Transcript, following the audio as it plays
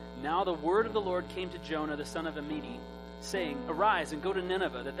Now the word of the Lord came to Jonah, the son of Amittai, saying, Arise and go to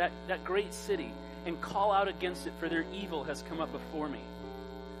Nineveh, that great city, and call out against it, for their evil has come up before me.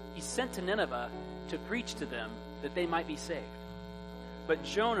 He sent to Nineveh to preach to them, that they might be saved. But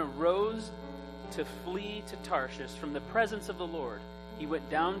Jonah rose to flee to Tarshish from the presence of the Lord. He went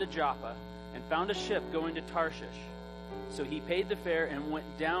down to Joppa and found a ship going to Tarshish. So he paid the fare and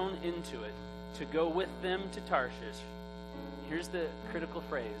went down into it to go with them to Tarshish. Here's the critical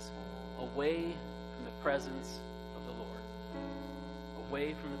phrase: away from the presence of the Lord.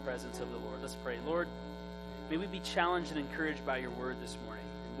 Away from the presence of the Lord. Let's pray. Lord, may we be challenged and encouraged by your word this morning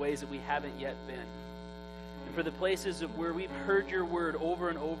in ways that we haven't yet been. And for the places where we've heard your word over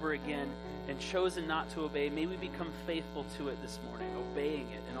and over again and chosen not to obey, may we become faithful to it this morning, obeying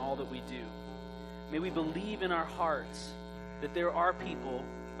it in all that we do. May we believe in our hearts that there are people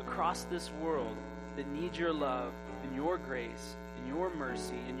across this world that need your love and your grace and your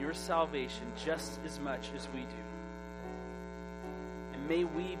mercy and your salvation just as much as we do. And may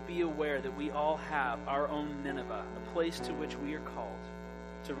we be aware that we all have our own Nineveh, a place to which we are called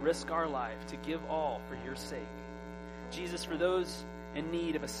to risk our life, to give all for your sake. Jesus, for those in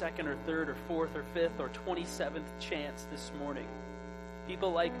need of a second or third or fourth or fifth or 27th chance this morning,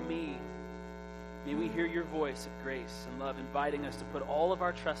 people like me, may we hear your voice of grace and love inviting us to put all of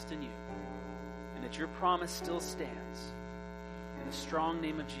our trust in you, and that your promise still stands. In the strong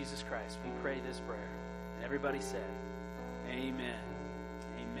name of Jesus Christ, we pray this prayer. And everybody said, amen.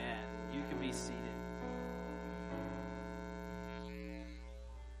 Amen. You can be seated.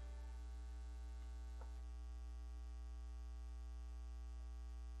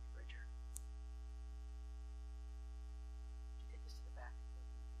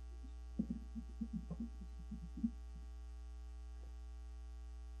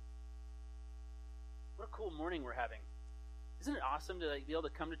 Morning we're having. Isn't it awesome to be able to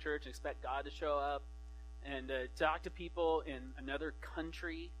come to church and expect God to show up and talk to people in another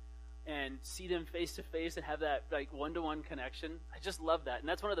country and see them face to face and have that one-to-one connection? I just love that. And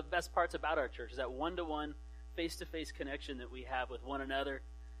that's one of the best parts about our church, is that one-to-one face-to-face connection that we have with one another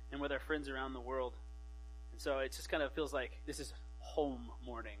and with our friends around the world. And so it just kind of feels like this is home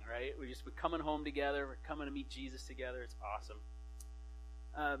morning, right? We're coming home together. We're coming to meet Jesus together. It's awesome.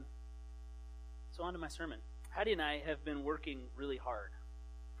 So on to my sermon. Heidi and I have been working really hard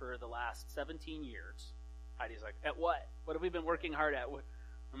for the last 17 years. Heidi's like, at what? What have we been working hard at?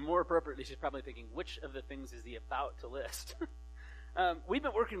 More appropriately, she's probably thinking, which of the things is he about to list? We've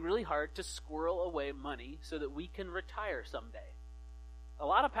been working really hard to squirrel away money so that we can retire someday. A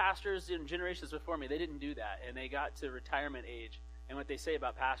lot of pastors in generations before me, they didn't do that, and they got to retirement age. And what they say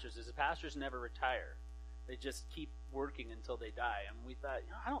about pastors is the pastors never retire. They just keep working until they die. And we thought,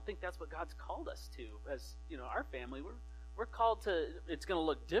 I don't think that's what God's called us to. As our family, we're called to, it's going to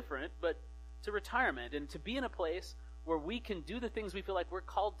look different, but to retirement and to be in a place where we can do the things we feel like we're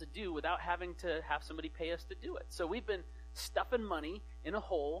called to do without having to have somebody pay us to do it. So we've been stuffing money in a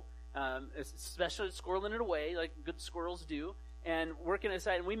hole, especially squirreling it away like good squirrels do, and working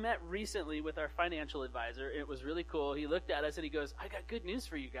aside. And we met recently with our financial advisor. It was really cool. He looked at us and he goes, I got good news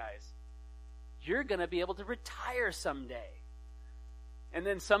for you guys. You're going to be able to retire someday. And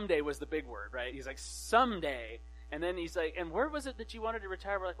then someday was the big word, right? He's like, someday. And then he's like, and where was it that you wanted to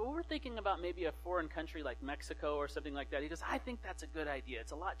retire? We're like, well, we're thinking about maybe a foreign country like Mexico or something like that. He goes, I think that's a good idea.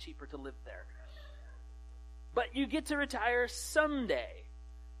 It's a lot cheaper to live there. But you get to retire someday.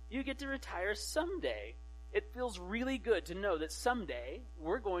 You get to retire someday. It feels really good to know that someday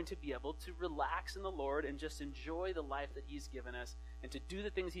we're going to be able to relax in the Lord and just enjoy the life that he's given us and to do the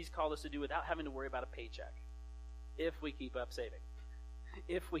things he's called us to do without having to worry about a paycheck. If we keep up saving.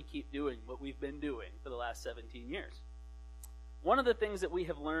 If we keep doing what we've been doing for the last 17 years. One of the things that we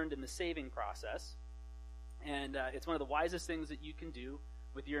have learned in the saving process, and it's one of the wisest things that you can do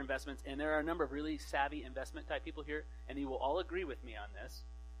with your investments, and there are a number of really savvy investment type people here, and you will all agree with me on this.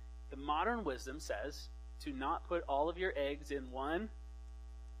 The modern wisdom says to not put all of your eggs in one.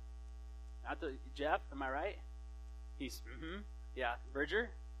 Jeff, am I right? He's, yeah. Berger?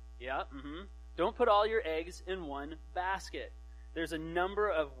 Yeah, Don't put all your eggs in one basket. There's a number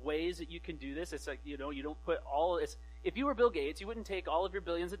of ways that you can do this. It's like, you don't put all, if you were Bill Gates, you wouldn't take all of your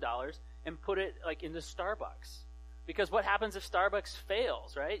billions of dollars and put it into Starbucks. Because what happens if Starbucks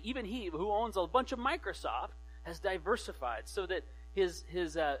fails, right? Even he, who owns a bunch of Microsoft, has diversified so that his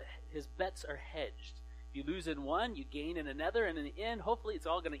bets are hedged. If you lose in one, you gain in another, and in the end, hopefully it's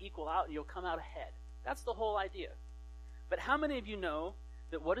all going to equal out and you'll come out ahead. That's the whole idea. But how many of you know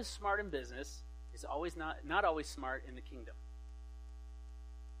that what is smart in business is always not always smart in the kingdom?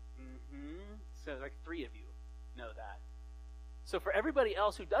 So like 3 of you know that. So for everybody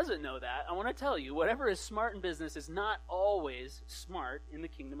else who doesn't know that, I want to tell you, whatever is smart in business is not always smart in the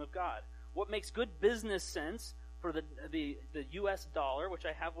kingdom of God. What makes good business sense for the U.S. dollar, which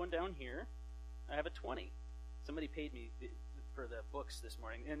I have one down here, I have a 20. Somebody paid me for the books this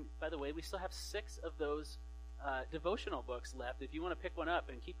morning. And by the way, we still have 6 of those devotional books left. If you want to pick one up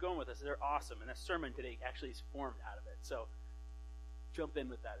and keep going with us, they're awesome. And a sermon today actually is formed out of it. So jump in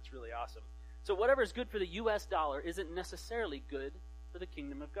with that. It's really awesome. So whatever is good for the U.S. dollar isn't necessarily good for the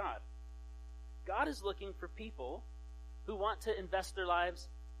kingdom of God. God is looking for people who want to invest their lives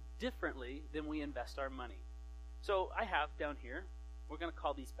differently than we invest our money. So I have down here, we're going to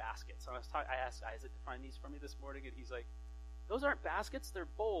call these baskets. I asked Isaac to find these for me this morning, and he's like, those aren't baskets, they're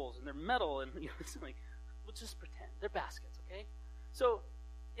bowls, and they're metal, and it's like, we'll just pretend. They're baskets, okay? So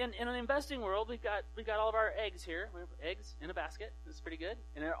in an investing world, we've got all of our eggs here. We have eggs in a basket. That's pretty good.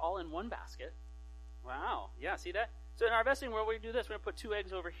 And they're all in one basket. Wow. Yeah, see that? So in our investing world, we do this. We're going to put 2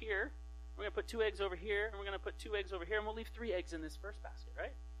 eggs over here. We're going to put 2 eggs over here. And we're going to put 2 eggs over here. And we'll leave 3 eggs in this first basket,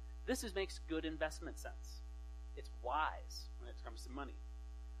 right? This makes good investment sense. It's wise when it comes to money.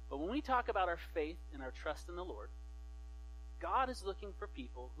 But when we talk about our faith and our trust in the Lord, God is looking for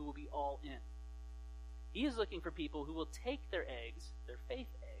people who will be all in. He is looking for people who will take their eggs, their faith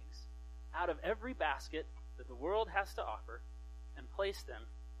eggs, out of every basket that the world has to offer and place them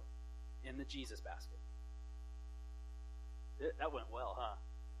in the Jesus basket. That went well, huh?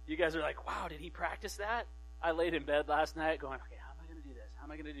 You guys are like, wow, did he practice that? I laid in bed last night going, okay, how am I going to do this? How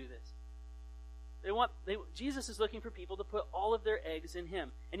am I going to do this? Jesus is looking for people to put all of their eggs in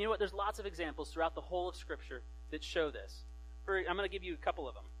him. And you know what? There's lots of examples throughout the whole of Scripture that show this. I'm going to give you a couple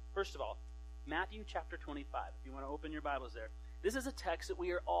of them. First of all, Matthew chapter 25. If you want to open your Bibles there. This is a text that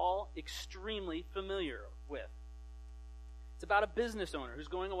we are all extremely familiar with. It's about a business owner who's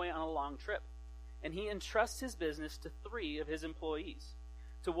going away on a long trip. And he entrusts his business to 3 of his employees.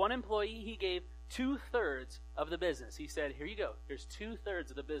 To one employee, he gave 2/3 of the business. He said, here you go. Here's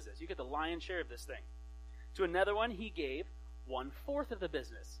 2/3 of the business. You get the lion's share of this thing. To another one, he gave 1/4 of the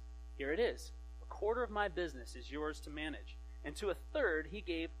business. Here it is. 1/4 of my business is yours to manage. And to a third, he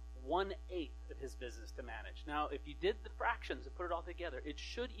gave 1/8 of his business to manage. Now, if you did the fractions and put it all together, it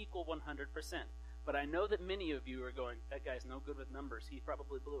should equal 100%. But I know that many of you are going, that guy's no good with numbers. He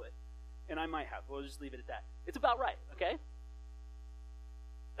probably blew it. And I might have. We'll just leave it at that. It's about right, okay?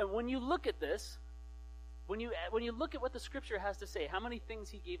 And when you look at this, when you look at what the Scripture has to say, how many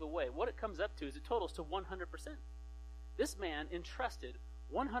things he gave away, what it comes up to is it totals to 100%. This man entrusted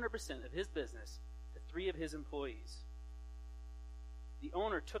 100% of his business to 3 of his employees. The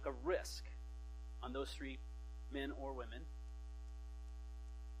owner took a risk on those 3 men or women.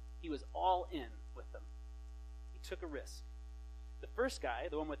 He was all in with them. He took a risk. The first guy,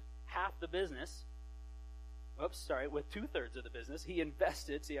 the one with half the business, with 2/3 of the business, he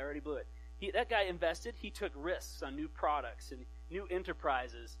invested. See, I already blew it. That guy invested. He took risks on new products and new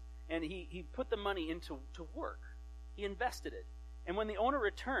enterprises, and he put the money into work. He invested it. And when the owner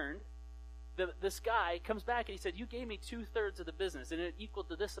returned, this guy comes back and he said, you gave me 2/3 of the business, and it equaled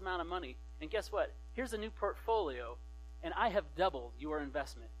to this amount of money. And guess what? Here's a new portfolio, and I have doubled your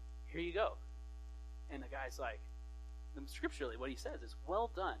investment. Here you go. And the guy's like, scripturally, what he says is, well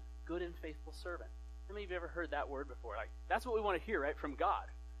done, good and faithful servant. How many of you have ever heard that word before? Like, that's what we want to hear, right, from God.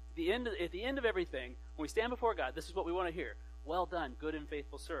 At the end of everything, when we stand before God, this is what we want to hear. Well done, good and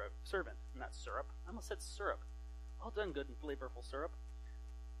faithful servant. Not syrup. I almost said syrup. Well done, good and flavorful syrup.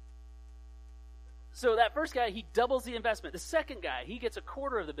 So that first guy, he doubles the investment. The second guy, he gets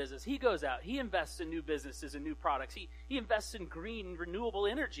 1/4 of the business. He goes out. He invests in new businesses and new products. He invests in green, renewable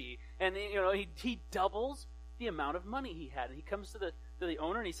energy. And he doubles the amount of money he had. And he comes to the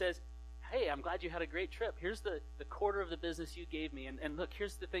owner and he says, hey, I'm glad you had a great trip. Here's the 1/4 of the business you gave me. And look,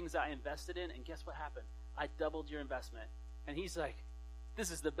 here's the things I invested in. And guess what happened? I doubled your investment. And he's like,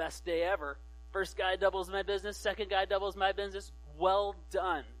 this is the best day ever. First guy doubles my business. Second guy doubles my business. Well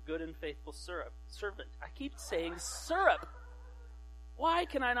done, good and faithful servant. I keep saying syrup. Why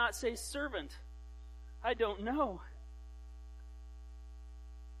can I not say servant? I don't know.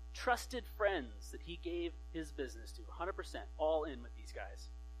 Trusted friends that he gave his business to, 100%, all in with these guys.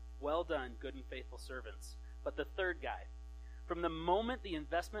 Well done, good and faithful servants. But the third guy, from the moment the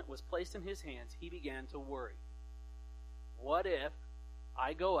investment was placed in his hands, he began to worry. What if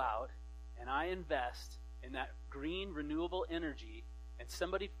I go out and I invest in that green, renewable energy, and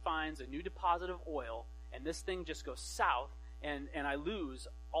somebody finds a new deposit of oil, and this thing just goes south, and I lose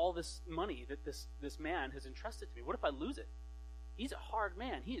all this money that this man has entrusted to me? What if I lose it? He's a hard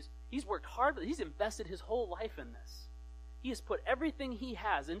man. He's worked hard, but he's invested his whole life in this. He has put everything he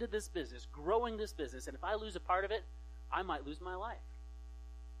has into this business, growing this business, and if I lose a part of it, I might lose my life.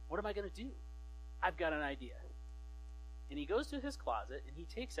 What am I going to do? I've got an idea. And he goes to his closet, and he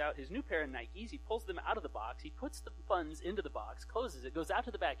takes out his new pair of Nikes. He pulls them out of the box. He puts the funds into the box, closes it, goes out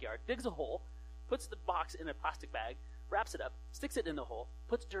to the backyard, digs a hole, puts the box in a plastic bag, wraps it up, sticks it in the hole,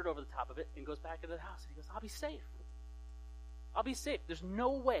 puts dirt over the top of it, and goes back into the house. And he goes, I'll be safe. I'll be safe. There's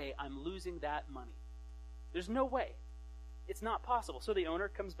no way I'm losing that money. There's no way. It's not possible. So the owner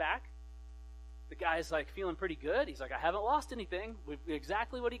comes back. The guy's like feeling pretty good. He's like, I haven't lost anything.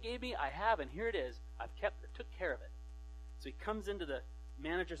 Exactly what he gave me, I have, and here it is. I took care of it. So he comes into the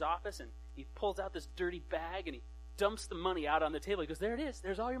manager's office, and he pulls out this dirty bag, and he dumps the money out on the table. He goes, there it is.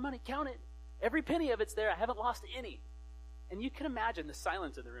 There's all your money. Count it. Every penny of it's there. I haven't lost any. And you can imagine the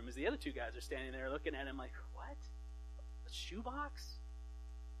silence in the room as the other two guys are standing there looking at him like, what? A shoebox?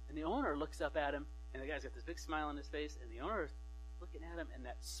 And the owner looks up at him, and the guy's got this big smile on his face, and the owner is looking at him, and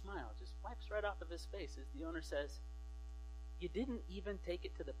that smile just wipes right off of his face as the owner says, you didn't even take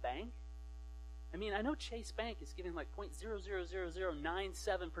it to the bank? I mean, I know Chase Bank is giving like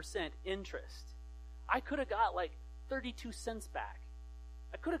 0.000097% interest. I could have got like 32 cents back.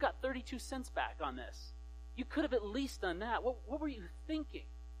 I could have got 32 cents back on this. You could have at least done that. What were you thinking?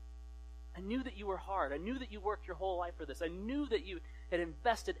 I knew that you were hard. I knew that you worked your whole life for this. I knew that you had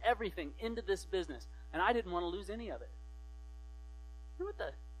invested everything into this business, and I didn't want to lose any of it. You know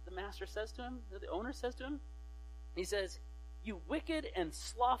what the master says to him? The owner says to him? He says, you wicked and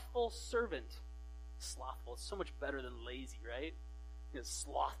slothful servant. Slothful is so much better than lazy, right?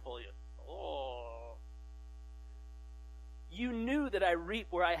 Slothful. You knew that I reap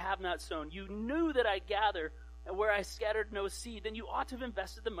where I have not sown. You knew that I gather and where I scattered no seed. Then you ought to have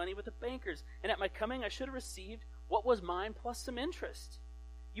invested the money with the bankers. And at my coming I should have received what was mine plus some interest.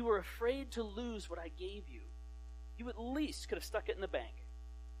 You were afraid to lose what I gave you. You at least could have stuck it in the bank.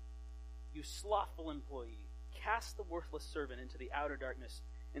 You slothful employee, cast the worthless servant into the outer darkness,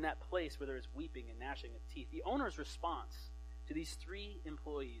 in that place where there is weeping and gnashing of teeth. The owner's response to these three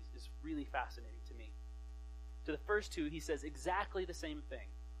employees is really fascinating to me. To the first two, he says exactly the same thing.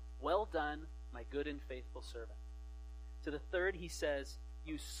 Well done, my good and faithful servant. To the third, he says,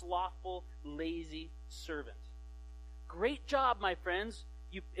 you slothful, lazy servant. Great job, my friends.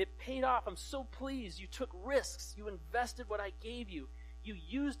 It paid off. I'm so pleased. You took risks. You invested what I gave you. You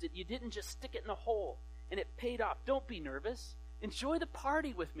used it. You didn't just stick it in a hole. And it paid off. Don't be nervous. Enjoy the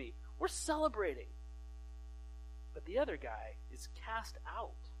party with me. We're celebrating. But the other guy is cast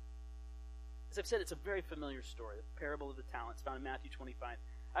out. As I've said, it's a very familiar story, the parable of the talents found in Matthew 25.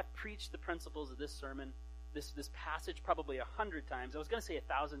 I've preached the principles of this sermon, this passage probably 100 times. I was going to say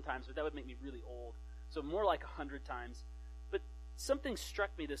 1,000 times, but that would make me really old. So more like 100 times. But something struck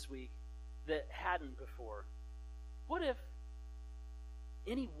me this week that hadn't before. What if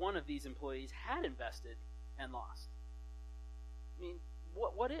any one of these employees had invested and lost? I mean,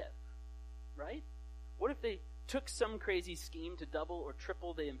 what if, right? What if they took some crazy scheme to double or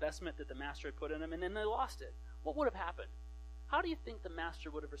triple the investment that the master had put in them, and then they lost it? What would have happened? How do you think the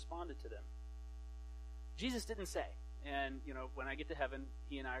master would have responded to them? Jesus didn't say. And, when I get to heaven,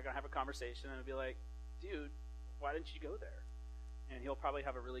 he and I are going to have a conversation, and I'll be like, dude, why didn't you go there? And he'll probably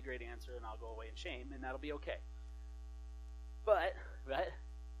have a really great answer, and I'll go away in shame, and that'll be okay. But, right?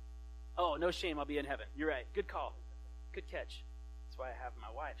 Oh, no shame, I'll be in heaven. You're right. Good call. Good catch. That's why I have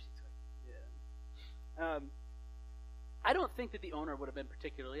my wife. She's like, yeah. I don't think that the owner would have been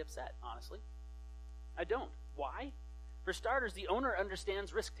particularly upset, honestly. I don't. Why? For starters, the owner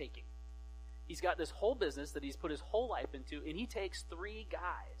understands risk-taking. He's got this whole business that he's put his whole life into, and he takes 3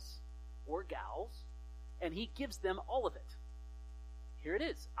 guys or gals, and he gives them all of it. Here it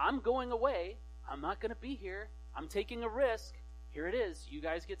is. I'm going away. I'm not going to be here. I'm taking a risk. Here it is. You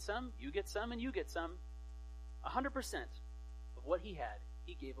guys get some, you get some, and you get some. 100% of what he had,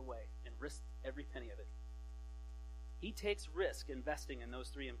 he gave away and risked every penny of it. He takes risk investing in those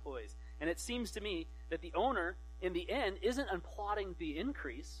 3 employees. And it seems to me that the owner, in the end, isn't applauding the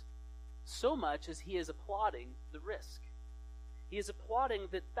increase so much as he is applauding the risk. He is applauding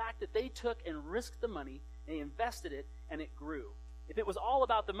the fact that they took and risked the money, and they invested it, and it grew. If it was all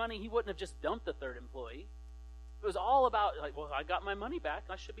about the money, he wouldn't have just dumped the 3rd employee. It was all about, I got my money back.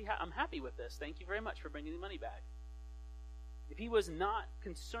 I'm happy with this. Thank you very much for bringing the money back. If he was not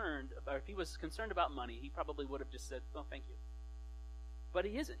concerned, or if he was concerned about money, he probably would have just said, "Oh, thank you." But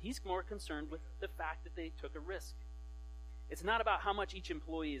he isn't. He's more concerned with the fact that they took a risk. It's not about how much each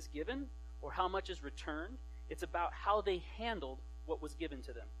employee is given or how much is returned. It's about how they handled what was given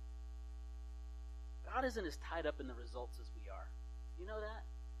to them. God isn't as tied up in the results as we are. You know that?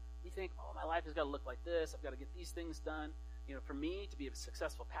 We think, my life has got to look like this. I've got to get these things done. for me to be a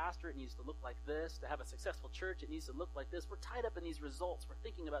successful pastor, it needs to look like this. To have a successful church, it needs to look like this. We're tied up in these results. We're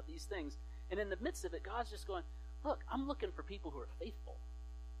thinking about these things. And in the midst of it, God's just going, look, I'm looking for people who are faithful.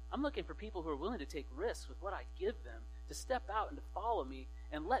 I'm looking for people who are willing to take risks with what I give them, to step out and to follow me,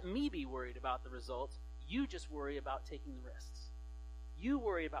 and let me be worried about the results. You just worry about taking the risks. You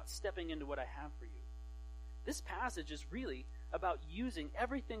worry about stepping into what I have for you. This passage is really about using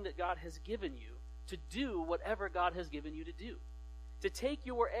everything that God has given you to do whatever God has given you to do. To take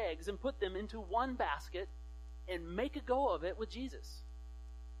your eggs and put them into one basket and make a go of it with Jesus.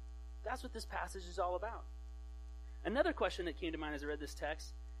 That's what this passage is all about. Another question that came to mind as I read this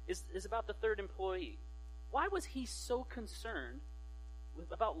text is about the third employee. Why was he so concerned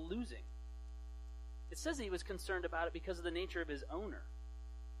about losing? It says he was concerned about it because of the nature of his owner.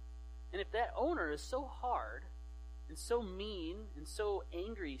 And if that owner is so hard and so mean and so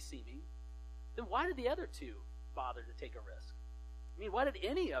angry seeming, then why did the other two bother to take a risk? I mean, why did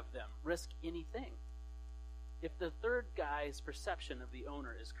any of them risk anything? If the third guy's perception of the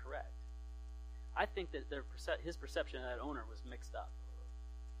owner is correct, I think that his perception of that owner was mixed up.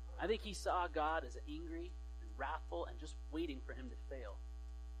 I think he saw God as angry and wrathful and just waiting for him to fail.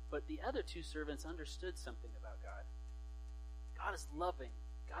 But the other two servants understood something about God. God is loving.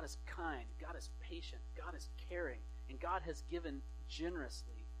 God is kind. God is patient. God is caring. And God has given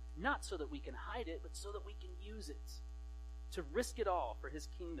generously, not so that we can hide it, but so that we can use it to risk it all for his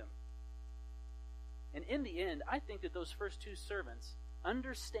kingdom. And in the end, I think that those first two servants,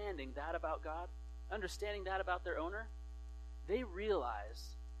 understanding that about God, understanding that about their owner, they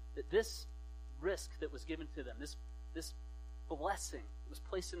realized that this risk that was given to them, this blessing that was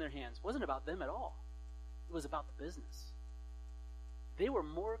placed in their hands, wasn't about them at all. It was about the business. They were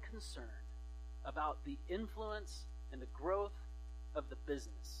more concerned about the influence and the growth of the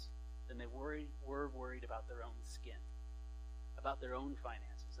business than they were worried about their own skin, about their own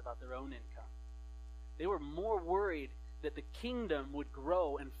finances, about their own income. They were more worried that the kingdom would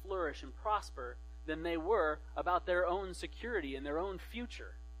grow and flourish and prosper than they were about their own security and their own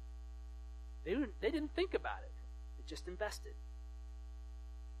future. They didn't think about it. They just invested.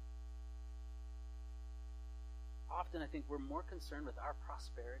 Often I think we're more concerned with our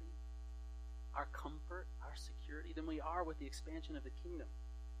prosperity, our comfort, our security, than we are with the expansion of the kingdom.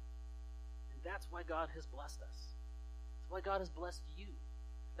 And that's why God has blessed us. That's why God has blessed you.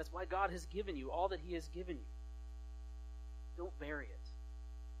 That's why God has given you all that he has given you. Don't bury it.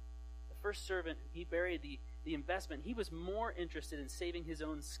 The first servant, he buried the investment. He was more interested in saving his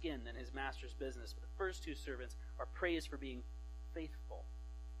own skin than his master's business. But the first two servants are praised for being faithful.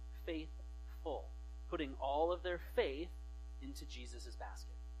 Faithful. Putting all of their faith into Jesus'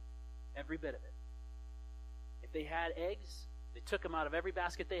 basket. Every bit of it. If they had eggs, they took them out of every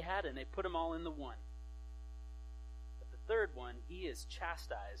basket they had and they put them all in the one. But the third one, he is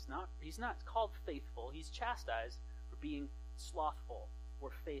chastised. He's not called faithful. He's chastised for being slothful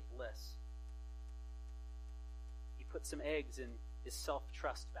or faithless. He put some eggs in his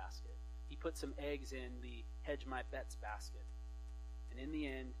self-trust basket. He put some eggs in the hedge my bets basket. And in the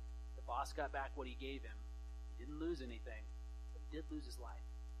end, the boss got back what he gave him. He didn't lose anything, but he did lose his life.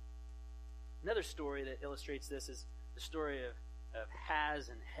 Another story that illustrates this is the story of Haz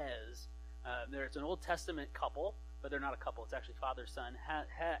and Hez. It's an Old Testament couple, but they're not a couple. It's actually father-son,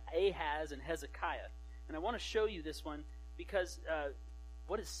 Ahaz and Hezekiah. And I want to show you this one because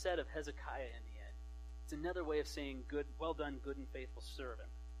what is said of Hezekiah in the end, it's another way of saying good, well done, good and faithful servant.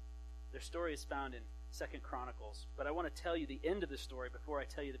 Their story is found in 2 Chronicles, but I want to tell you the end of the story before I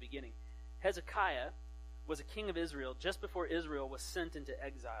tell you the beginning. Hezekiah was a king of Israel just before Israel was sent into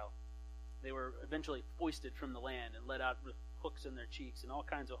exile. They were eventually foisted from the land and let out with hooks in their cheeks, and all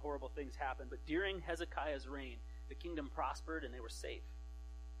kinds of horrible things happened. But during Hezekiah's reign, the kingdom prospered and they were safe.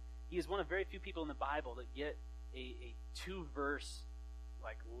 He is one of very few people in the Bible that get a two-verse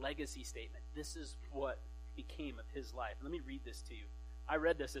legacy statement. This is what became of his life. Let me read this to you. I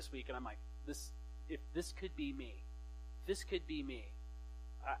read this week, and I'm like, if this could be me,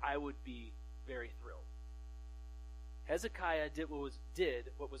 I would be very thrilled. Hezekiah did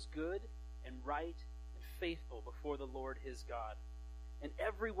what was good and right and faithful before the Lord his God. And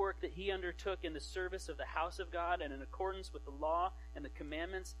every work that he undertook in the service of the house of God and in accordance with the law and the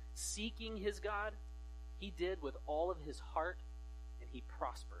commandments, seeking his God, he did with all of his heart, and he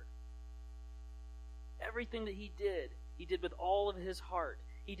prospered. Everything that he did with all of his heart.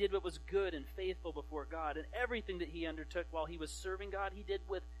 He did what was good and faithful before God. And everything that he undertook while he was serving God, he did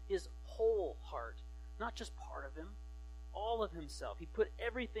with his whole heart. Not just part of him, all of himself. He put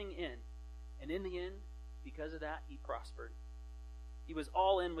everything in. And in the end, because of that, he prospered. He was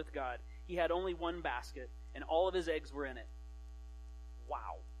all in with God. he had only one basket, and all of his eggs were in it.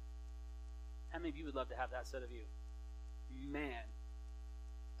 Wow. How many of you would love to have that said of you? Man.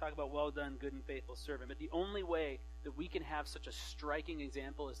 Talk about well done, good and faithful servant. But the only way that we can have such a striking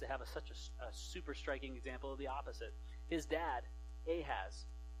example is to have such a super striking example of the opposite. His dad, Ahaz.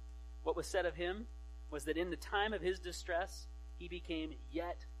 What was said of him was that in the time of his distress, he became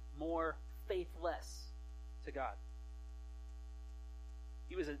yet more faithless to God.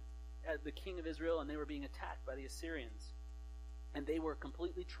 He was the king of Israel, and they were being attacked by the Assyrians. And they were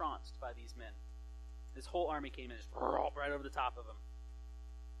completely trounced by these men. This whole army came in, just right over the top of them.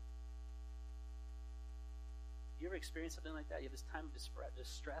 You ever experience something like that? You have this time of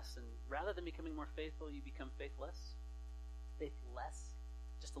distress, and rather than becoming more faithful, you become faithless? Faithless?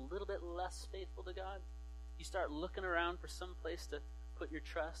 Just a little bit less faithful to God? You start looking around for some place to put your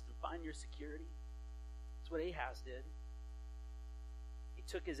trust and find your security. That's what Ahaz did. He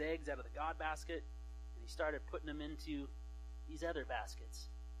took his eggs out of the God basket, and he started putting them into these other baskets.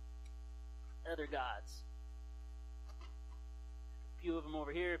 Other gods. A few of them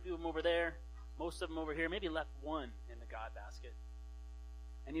over here, a few of them over there. Most of them over here, maybe left one in the God basket.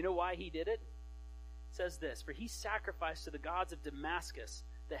 And you know why he did it? It says this, for he sacrificed to the gods of Damascus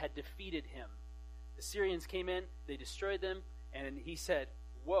that had defeated him. The Syrians came in, they destroyed them, and he said,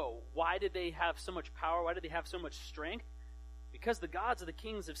 whoa, why did they have so much power? Why did they have so much strength? Because the gods of the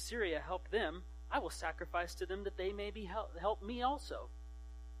kings of Syria helped them, I will sacrifice to them that they may be help me also.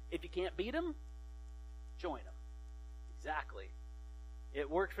 If you can't beat them, join them. Exactly. It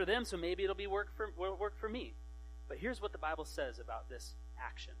worked for them, so maybe it'll work for me. But here's what the Bible says about this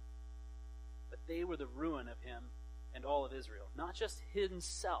action. But they were the ruin of him and all of Israel. Not just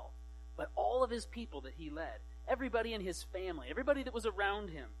himself, but all of his people that he led. Everybody in his family, everybody that was around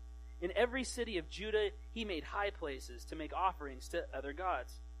him. In every city of Judah, he made high places to make offerings to other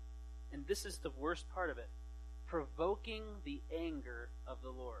gods. And this is the worst part of it. Provoking the anger of the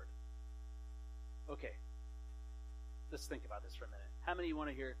Lord. Okay. Let's think about this for a minute. How many of you want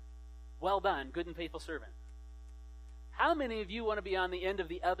to hear, well done, good and faithful servant? How many of you want to be on the end of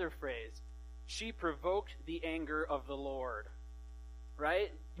the other phrase? She provoked the anger of the Lord.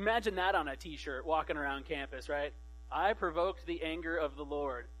 Right? Imagine that on a t-shirt walking around campus, right? I provoked the anger of the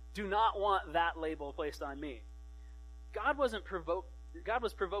Lord. Do not want that label placed on me. God was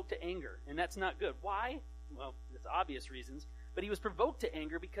provoked to anger, and that's not good. Why? Well, there's obvious reasons. But he was provoked to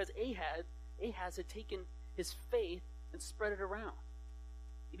anger because Ahaz had taken his faith and spread it around.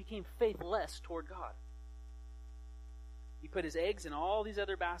 He became faithless toward God. He put his eggs in all these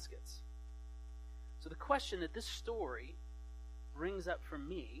other baskets. So the question that this story brings up for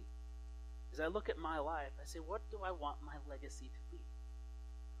me, as I look at my life, I say, what do I want my legacy to be?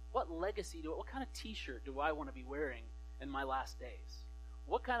 What kind of t-shirt do I want to be wearing in my last days?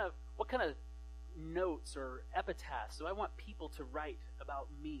 What kind of notes or epitaphs do I want people to write about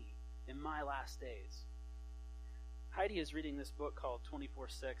me in my last days? Heidi is reading this book called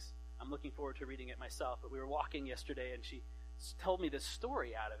 24/6. I'm looking forward to reading it myself, but we were walking yesterday and she told me this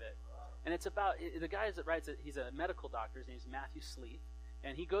story out of it. And it's about, the guy that writes it, he's a medical doctor, his name is Matthew Sleeth,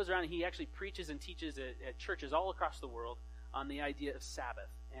 and he goes around and he actually preaches and teaches at churches all across the world on the idea of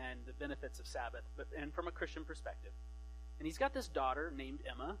Sabbath and the benefits of Sabbath, and from a Christian perspective. And he's got this daughter named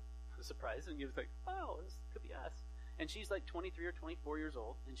Emma. I was surprised, and he was like, wow, this could be us. And she's like 23 or 24 years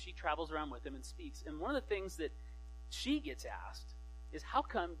old, and she travels around with him and speaks. And one of the things that she gets asked is, how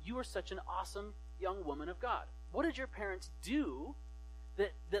come you are such an awesome young woman of God? What did your parents do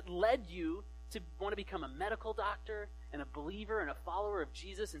that led you to want to become a medical doctor and a believer and a follower of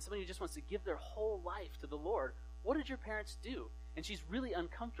Jesus and somebody who just wants to give their whole life to the Lord? What did your parents do? And she's really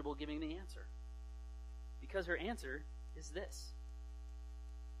uncomfortable giving the answer. Because her answer is this.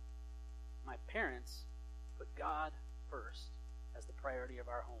 My parents put God first as the priority of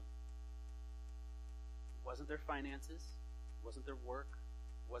our home. It wasn't their finances. It wasn't their work.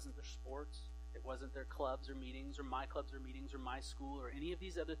 It wasn't their sports. It wasn't their clubs or meetings or my clubs or meetings or my school or any of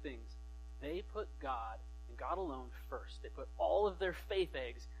these other things. They put God and God alone first. They put all of their faith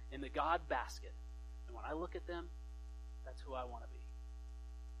eggs in the God basket. And when I look at them, that's who I want to be.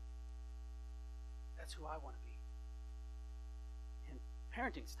 That's who I want to be. And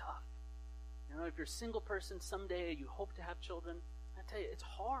parenting's tough. You know, if you're a single person, someday you hope to have children, I tell you, it's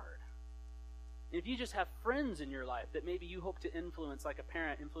hard. And if you just have friends in your life that maybe you hope to influence like a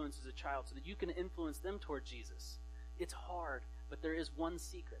parent influences a child so that you can influence them toward Jesus, it's hard, but there is one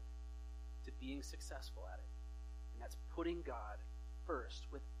secret to being successful at it. And that's putting God first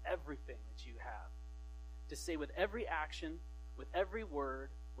with everything that you have. To say with every action, with every word,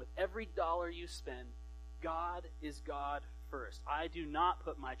 with every dollar you spend, God is God first. I do not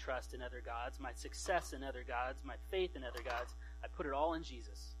put my trust in other gods, my success in other gods, my faith in other gods. I put it all in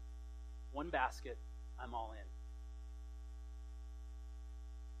Jesus. One basket, I'm all in.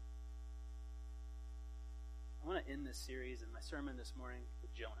 I want to end this series and my sermon this morning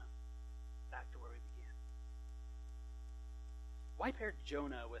with Jonah. Back to where we began. Why pair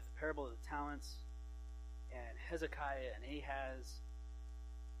Jonah with the parable of the talents and Hezekiah and Ahaz?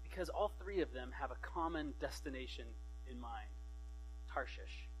 Because all three of them have a common destination in mind.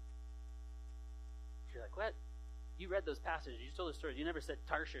 Tarshish. You're like, what? You read those passages. You told the stories. You never said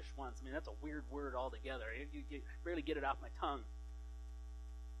Tarshish once. I mean, that's a weird word altogether. You barely get it off my tongue.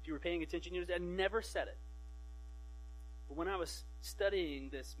 If you were paying attention, I never said it. But when I was studying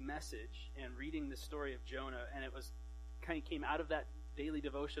this message and reading the story of Jonah, and it was kind of came out of that daily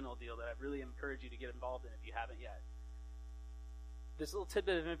devotional deal that I really encourage you to get involved in if you haven't yet. This little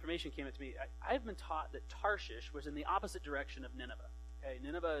tidbit of information came up to me. I've been taught that Tarshish was in the opposite direction of Nineveh. Okay,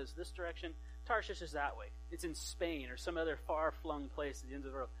 Nineveh is this direction. Tarshish is that way. It's in Spain or some other far-flung place at the end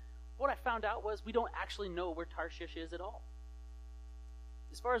of the world. What I found out was we don't actually know where Tarshish is at all.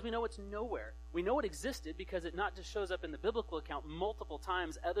 As far as we know, it's nowhere. We know it existed because it not just shows up in the biblical account multiple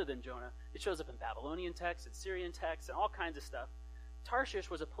times other than Jonah. It shows up in Babylonian texts and Syrian texts and all kinds of stuff. Tarshish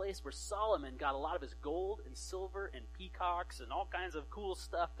was a place where Solomon got a lot of his gold and silver and peacocks and all kinds of cool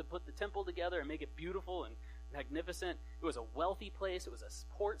stuff to put the temple together and make it beautiful and magnificent. It was a wealthy place. It was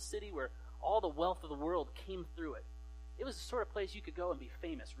a port city where all the wealth of the world came through it. It was the sort of place you could go and be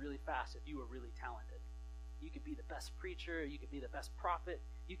famous really fast if you were really talented. You could be the best preacher. You could be the best prophet.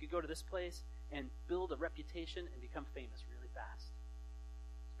 You could go to this place and build a reputation and become famous really fast.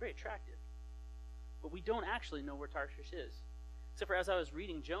 It's very attractive. But we don't actually know where Tarshish is. Except for as I was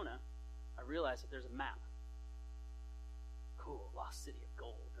reading Jonah, I realized that there's a map. Cool, lost city of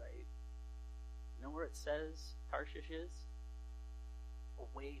gold, right? You know where it says Tarshish is?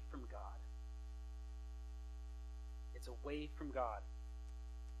 Away from God. It's away from God.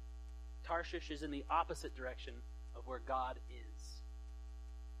 Tarshish is in the opposite direction of where God is.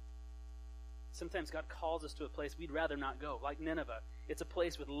 Sometimes God calls us to a place we'd rather not go, like Nineveh. It's a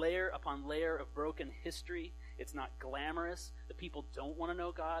place with layer upon layer of broken history. It's not glamorous. The people don't want to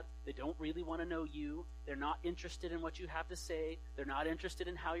know God. They don't really want to know you. They're not interested in what you have to say. They're not interested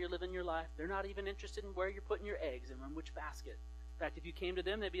in how you're living your life. They're not even interested in where you're putting your eggs and in which basket. In fact, if you came to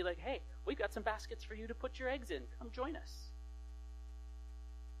them, they'd be like, hey, we've got some baskets for you to put your eggs in. Come join us.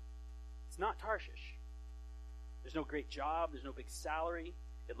 It's not Tarshish. There's no great job. There's no big salary.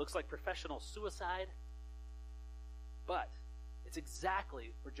 It looks like professional suicide. But it's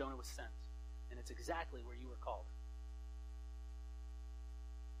exactly where Jonah was sent. And it's exactly where you were called.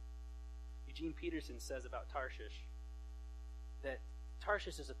 Eugene Peterson says about Tarshish that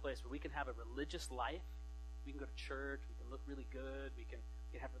Tarshish is a place where we can have a religious life. We can go to church. We can look really good. We can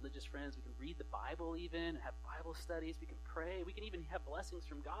have religious friends. We can read the Bible even and have Bible studies. We can pray. We can even have blessings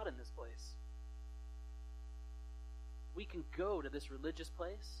from God in this place. We can go to this religious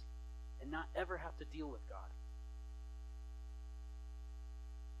place and not ever have to deal with God.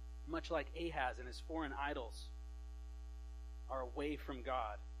 Much like Ahaz and his foreign idols are away from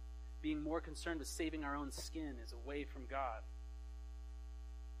God. Being more concerned with saving our own skin is away from God.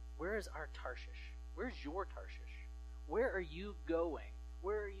 Where is our Tarshish? Where's your Tarshish? Where are you going?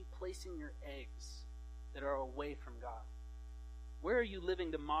 Where are you placing your eggs that are away from God? Where are you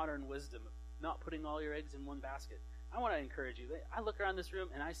living the modern wisdom of not putting all your eggs in one basket? I want to encourage you. I look around this room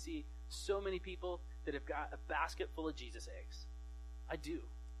and I see so many people that have got a basket full of Jesus eggs. I do.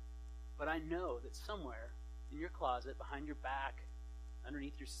 But I know that somewhere in your closet, behind your back,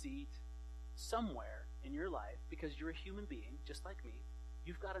 underneath your seat, somewhere in your life, because you're a human being just like me,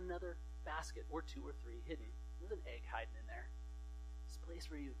 you've got another basket or two or three hidden. There's an egg hiding in there. It's a place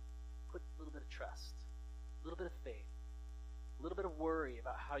where you put a little bit of trust, a little bit of faith, a little bit of worry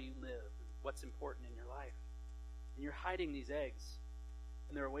about how you live and what's important in your life. And you're hiding these eggs,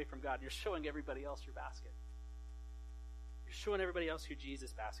 and they're away from God. You're showing everybody else your basket. You're showing everybody else your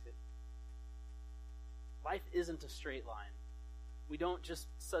Jesus basket. Life isn't a straight line. We don't just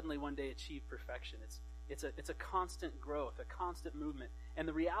suddenly one day achieve perfection. It's a constant growth, a constant movement. And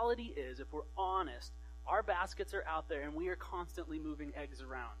the reality is, if we're honest, our baskets are out there and we are constantly moving eggs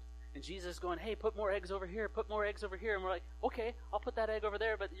around. And Jesus is going, hey, put more eggs over here, put more eggs over here. And we're like, okay, I'll put that egg over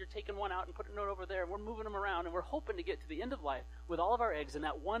there, but you're taking one out and putting it over there. And we're moving them around, and we're hoping to get to the end of life with all of our eggs in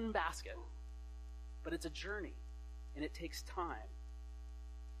that one basket. But it's a journey, and it takes time.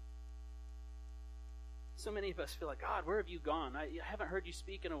 So many of us feel like, God, where have you gone? I haven't heard you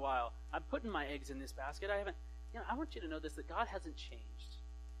speak in a while. I'm putting my eggs in this basket. I want you to know this, that God hasn't changed.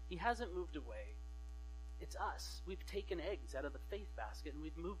 He hasn't moved away. it's us. We've taken eggs out of the faith basket and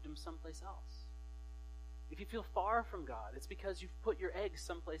we've moved them someplace else. If you feel far from God, it's because you've put your eggs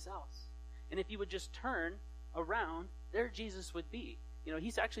someplace else. And if you would just turn around, there Jesus would be.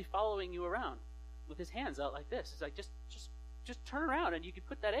 He's actually following you around with his hands out like this. It's like, just turn around and you can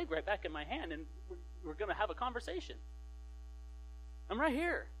put that egg right back in my hand and we're going to have a conversation. I'm right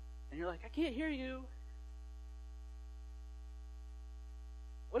here. And you're like, I can't hear you.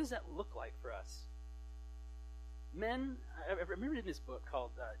 What does that look like for us? Men, I remember reading this book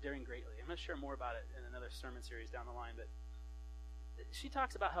called Daring Greatly. I'm going to share more about it in another sermon series down the line, but she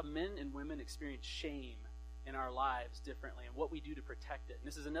talks about how men and women experience shame in our lives differently and what we do to protect it. And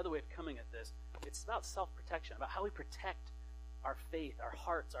this is another way of coming at this. It's about self-protection, about how we protect our faith, our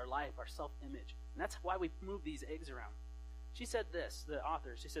hearts, our life, our self-image. And that's why we move these eggs around. She said this, the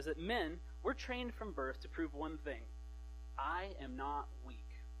author, she says that men, we're trained from birth to prove one thing. I am not weak.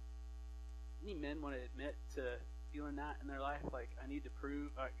 Any men want to admit to feeling that in their life? Like, I need to prove,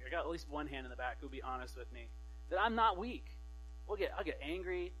 I got at least one hand in the back who'll be honest with me, that I'm not weak. I'll get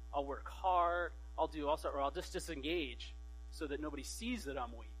angry, I'll work hard, I'll just disengage so that nobody sees that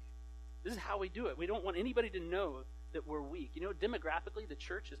I'm weak. This is how we do it. We don't want anybody to know that we're weak. Demographically, the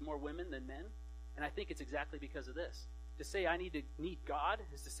church is more women than men, and I think it's exactly because of this. To say I need God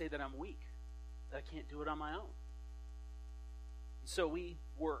is to say that I'm weak, that I can't do it on my own. So we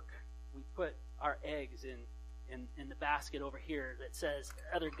work. We put our eggs in the basket over here that says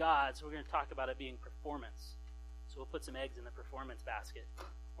other gods. We're going to talk about it being performance. So we'll put some eggs in the performance basket.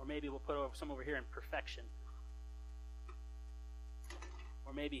 Or maybe we'll put some over here in perfection.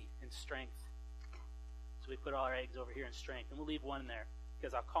 Or maybe in strength. So we put all our eggs over here in strength. And we'll leave one there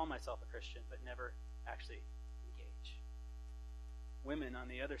because I'll call myself a Christian but never actually engage. Women on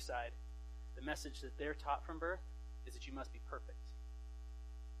the other side, the message that they're taught from birth is that you must be perfect.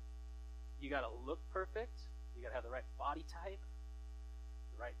 You got to look perfect. You got to have the right body type,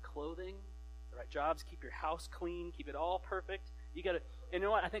 the right clothing, the right jobs. Keep your house clean. Keep it all perfect. You got to. You know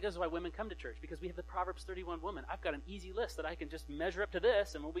what? I think this is why women come to church, because we have the Proverbs 31 woman. I've got an easy list that I can just measure up to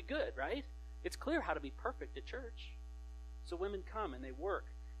this, and we'll be good, right? It's clear how to be perfect at church. So women come and they work,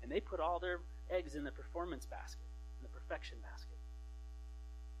 and they put all their eggs in the performance basket, in the perfection basket.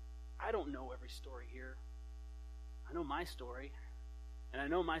 I don't know every story here. I know my story. And I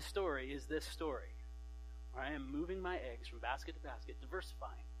know my story is this story, where I am moving my eggs from basket to basket,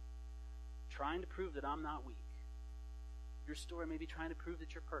 diversifying, trying to prove that I'm not weak. Your story may be trying to prove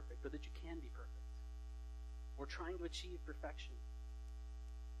that you're perfect, or that you can be perfect, or trying to achieve perfection.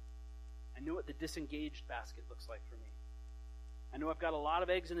 I know what the disengaged basket looks like for me. I know I've got a lot of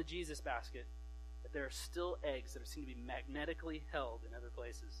eggs in the Jesus basket, but there are still eggs that seem to be magnetically held in other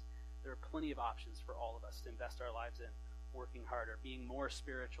places. There are plenty of options for all of us to invest our lives in. Working harder, being more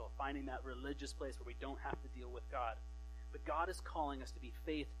spiritual, finding that religious place where we don't have to deal with God. But God is calling us to be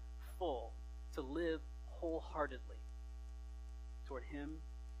faithful, to live wholeheartedly toward Him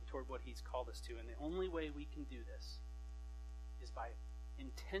and toward what He's called us to. And the only way we can do this is by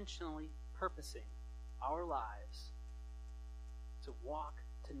intentionally purposing our lives to walk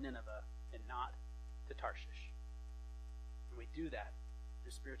to Nineveh and not to Tarshish. And we do that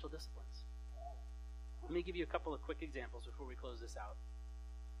through spiritual disciplines. Let me give you a couple of quick examples before we close this out.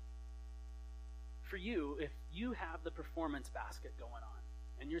 For you, if you have the performance basket going on,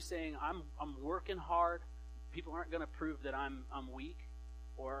 and you're saying, I'm working hard, people aren't going to prove that I'm weak,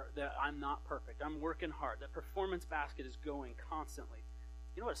 or that I'm not perfect. I'm working hard. That performance basket is going constantly.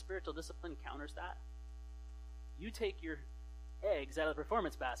 You know what a spiritual discipline counters that? You take your eggs out of the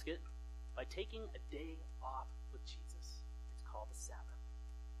performance basket by taking a day off with Jesus. It's called the Sabbath.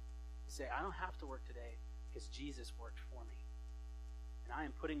 Say, I don't have to work today because Jesus worked for me. And I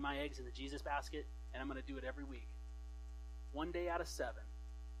am putting my eggs in the Jesus basket, and I'm going to do it every week. 1 day out of 7,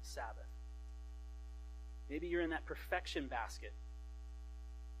 Sabbath. Maybe you're in that perfection basket.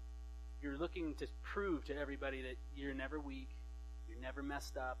 You're looking to prove to everybody that you're never weak, you're never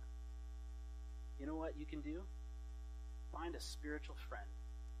messed up. You know what you can do? Find a spiritual friend.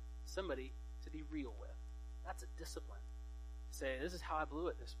 Somebody to be real with. That's a discipline. Say, this is how I blew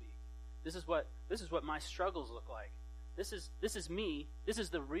it this week. This is what my struggles look like. This is me. This is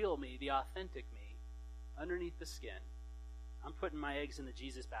the real me, the authentic me, underneath the skin. I'm putting my eggs in the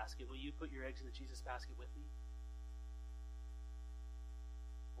Jesus basket. Will you put your eggs in the Jesus basket with me?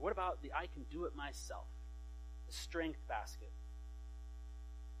 Or what about the I can do it myself, the strength basket?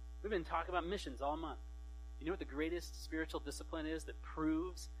 We've been talking about missions all month. You know what the greatest spiritual discipline is that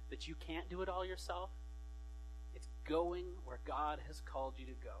proves that you can't do it all yourself? It's going where God has called you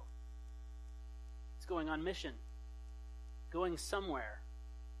to go. It's going on mission, going somewhere,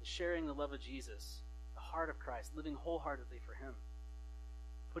 sharing the love of Jesus, the heart of Christ, living wholeheartedly for him.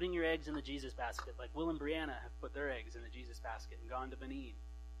 Putting your eggs in the Jesus basket, like Will and Brianna have put their eggs in the Jesus basket and gone to Benin.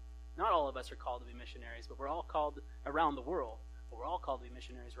 Not all of us are called to be missionaries, but we're all called around the world. But we're all called to be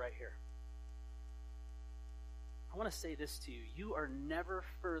missionaries right here. I want to say this to you. You are never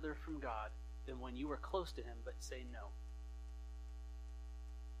further from God than when you are close to him, but say no.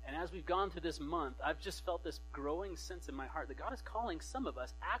 And as we've gone through this month, I've just felt this growing sense in my heart that God is calling some of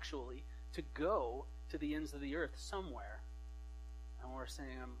us actually to go to the ends of the earth somewhere. And we're saying,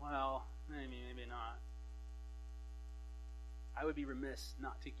 well, maybe not. I would be remiss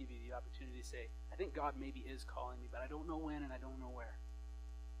not to give you the opportunity to say, I think God maybe is calling me, but I don't know when and I don't know where.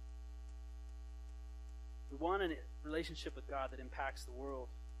 We want a relationship with God that impacts the world,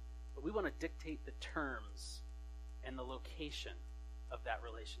 but we want to dictate the terms and the location of that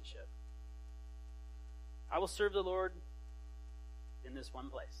relationship. I will serve the Lord in this one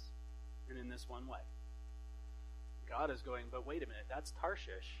place and in this one way. God is going, but wait a minute, that's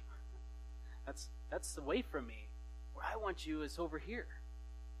Tarshish. That's away from me. Where I want you is over here.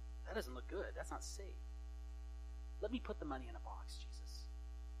 That doesn't look good. That's not safe. Let me put the money in a box, Jesus.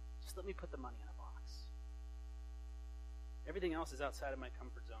 Just let me put the money in a box. Everything else is outside of my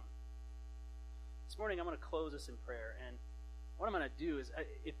comfort zone. This morning I'm going to close us in prayer, and what I'm going to do is,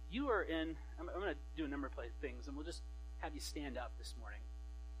 if you are in, I'm going to do a number of things, and we'll just have you stand up this morning.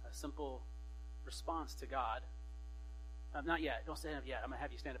 A simple response to God. Not yet. Don't stand up yet. I'm going to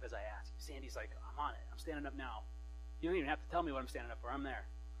have you stand up as I ask. Sandy's like, I'm on it. I'm standing up now. You don't even have to tell me what I'm standing up for. I'm there.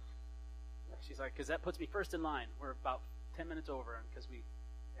 She's like, because that puts me first in line. We're about 10 minutes over, and because we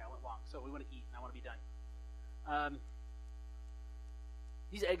went long. So we want to eat, and I want to be done.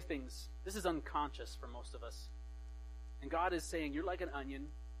 These egg things, this is unconscious for most of us. And God is saying, you're like an onion.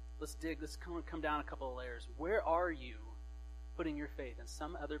 Let's dig. Let's come down a couple of layers. Where are you putting your faith in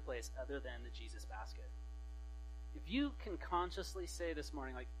some other place other than the Jesus basket? If you can consciously say this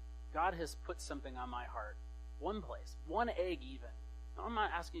morning, like, God has put something on my heart, one place, one egg even. Now, I'm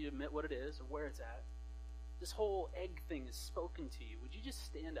not asking you to admit what it is or where it's at. This whole egg thing is spoken to you. Would you just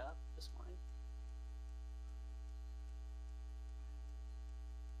stand up this morning?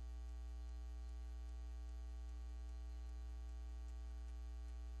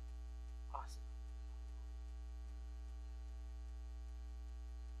 Awesome.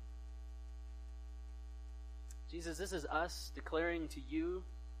 Jesus, this is us declaring to you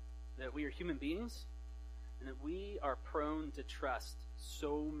that we are human beings and that we are prone to trust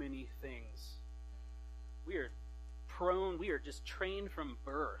so many things. We are just trained from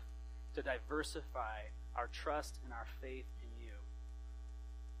birth to diversify our trust and our faith in you.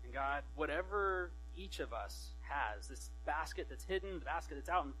 And God, whatever each of us has, this basket that's hidden, the basket that's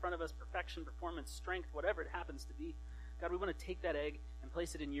out in front of us, perfection, performance, strength, whatever it happens to be, God, we want to take that egg and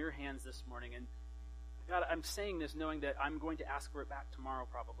place it in your hands this morning. And God, I'm saying this knowing that I'm going to ask for it back tomorrow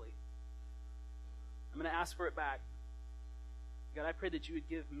probably. I'm going to ask for it back. God, I pray that you would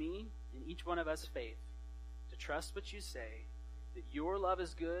give me and each one of us faith to trust what you say, that your love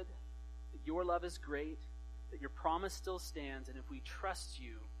is good, that your love is great, that your promise still stands, and if we trust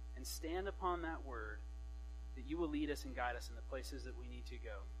you and stand upon that word, that you will lead us and guide us in the places that we need to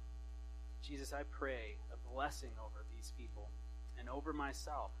go. Jesus, I pray a blessing over these people and over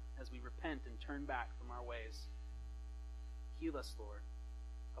myself as we repent and turn back from our ways. Heal us, Lord.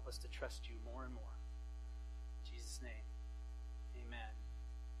 Help us to trust you more and more. In Jesus' name, amen.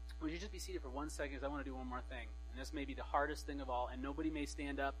 Would you just be seated for 1 second, because I want to do one more thing. And this may be the hardest thing of all, and nobody may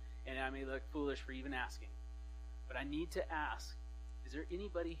stand up, and I may look foolish for even asking. But I need to ask, is there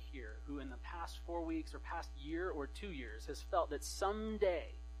anybody here who in the past 4 weeks or past year or 2 years has felt that someday,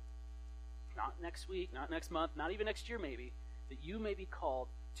 not next week, not next month, not even next year maybe, that you may be called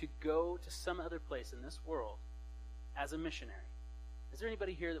to go to some other place in this world as a missionary? Is there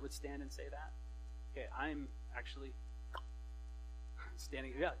anybody here that would stand and say that? Okay, I'm actually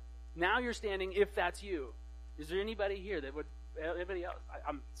standing. Yeah, now you're standing if that's you. Is there anybody here that would, anybody else?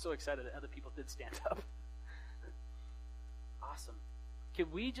 I'm so excited that other people did stand up. Awesome.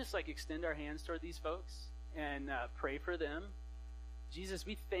 Can we just extend our hands toward these folks and pray for them? Jesus,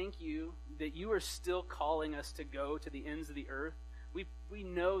 we thank you that you are still calling us to go to the ends of the earth. We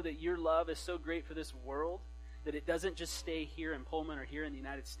know that your love is so great for this world that it doesn't just stay here in Pullman or here in the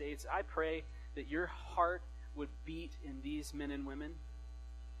United States. I pray that your heart would beat in these men and women,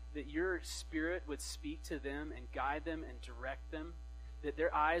 that your spirit would speak to them and guide them and direct them, that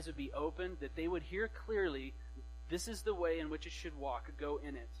their eyes would be opened, that they would hear clearly, this is the way in which it should walk, go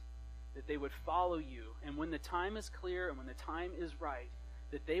in it, that they would follow you, and when the time is clear and when the time is right,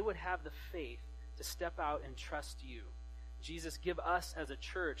 that they would have the faith to step out and trust you, Jesus, give us as a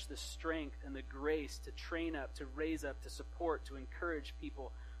church the strength and the grace to train up, to raise up, to support, to encourage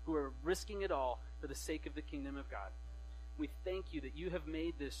people who are risking it all for the sake of the kingdom of God. We thank you that you have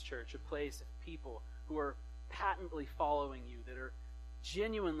made this church a place of people who are patently following you, that are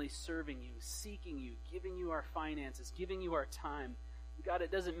genuinely serving you, seeking you, giving you our finances, giving you our time. God,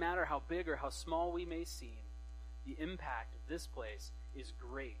 it doesn't matter how big or how small we may seem, the impact of this place is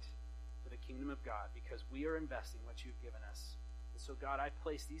great for the kingdom of God because we are investing what you've given us. And so, God, I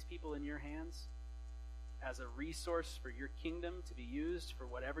place these people in your hands as a resource for your kingdom to be used for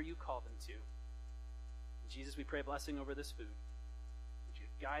whatever you call them to. And Jesus, we pray blessing over this food. Would you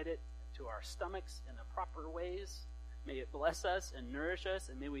guide it to our stomachs in the proper ways? May it bless us and nourish us,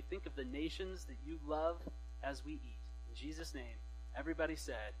 and may we think of the nations that you love as we eat. In Jesus' name, everybody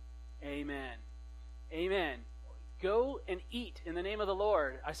said, amen. Amen. Go and eat in the name of the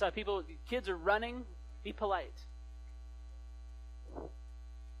Lord. I saw people, kids are running. Be polite.